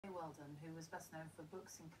Weldon, who was best known for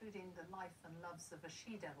books including The Life and Loves of a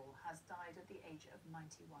She-Devil, has died at the age of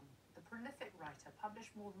 91. The prolific writer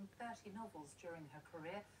published more than 30 novels during her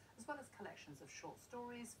career, as well as collections of short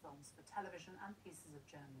stories, films for television and pieces of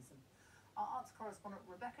journalism. Our arts correspondent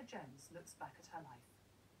Rebecca Jones looks back at her life.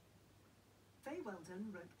 Fay Weldon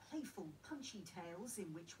wrote playful, punchy tales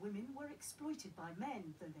in which women were exploited by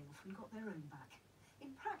men, though they often got their own back.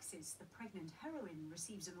 In praxis, the pregnant heroine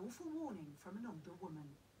receives an awful warning from an older woman.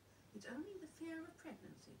 It's only the fear of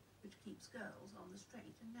pregnancy which keeps girls on the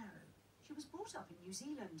straight and narrow. She was brought up in New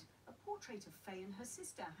Zealand. A portrait of Fay and her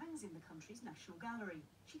sister hangs in the country's National Gallery.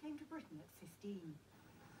 She came to Britain at 15.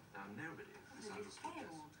 Now nobody misunderstood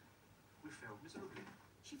this. We failed miserably.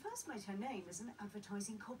 She first made her name as an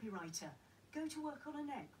advertising copywriter. Go to work on an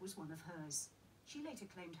egg was one of hers. She later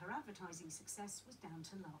claimed her advertising success was down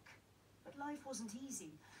to luck. But life wasn't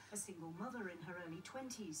easy. A single mother in her early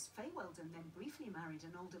 20s, Fay Weldon then briefly married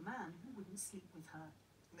an older man who wouldn't sleep with her.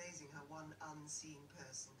 Amazing how one unseen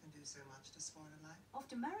person can do so much to spoil a life.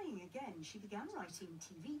 After marrying again, she began writing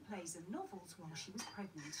TV plays and novels while she was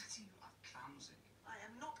pregnant. You are clumsy. I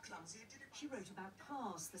am not clumsy. I did it. She wrote about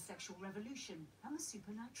class, the sexual revolution, and the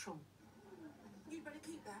supernatural. You'd better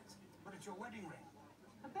keep that. But it's your wedding ring.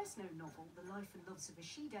 Her best-known novel, The Life and Loves of a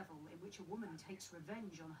She-Devil, in which a woman takes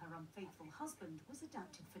revenge on her unfaithful husband, was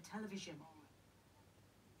adapted for television.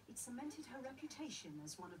 It cemented her reputation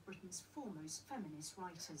as one of Britain's foremost feminist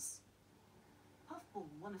writers. Puffball,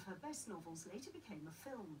 one of her best novels, later became a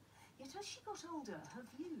film. Yet as she got older, her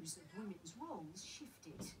views of women's roles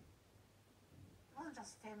shifted. It wasn't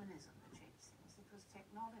just feminism that changed things, it was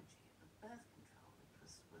technology, it was birth control,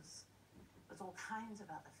 it was all kinds of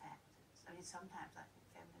other factors. I mean, sometimes I think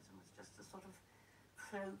feminism was just a sort of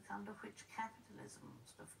cloak under which capitalism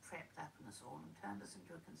sort of crept up in us all and turned us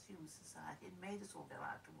into a consumer society and made us all go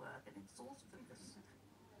out to work and exhausted us.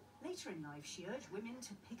 Later in life, she urged women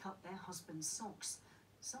to pick up their husbands' socks.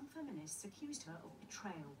 Some feminists accused her of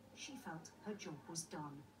betrayal. She felt her job was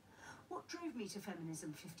done. What drove me to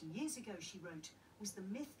feminism 50 years ago, she wrote, was the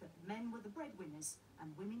myth that men were the breadwinners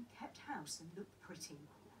and women kept house and looked pretty.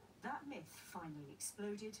 That myth finally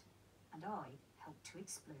exploded, and I helped to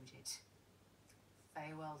explode it.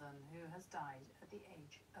 Fay Weldon, who has died at the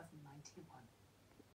age of 91.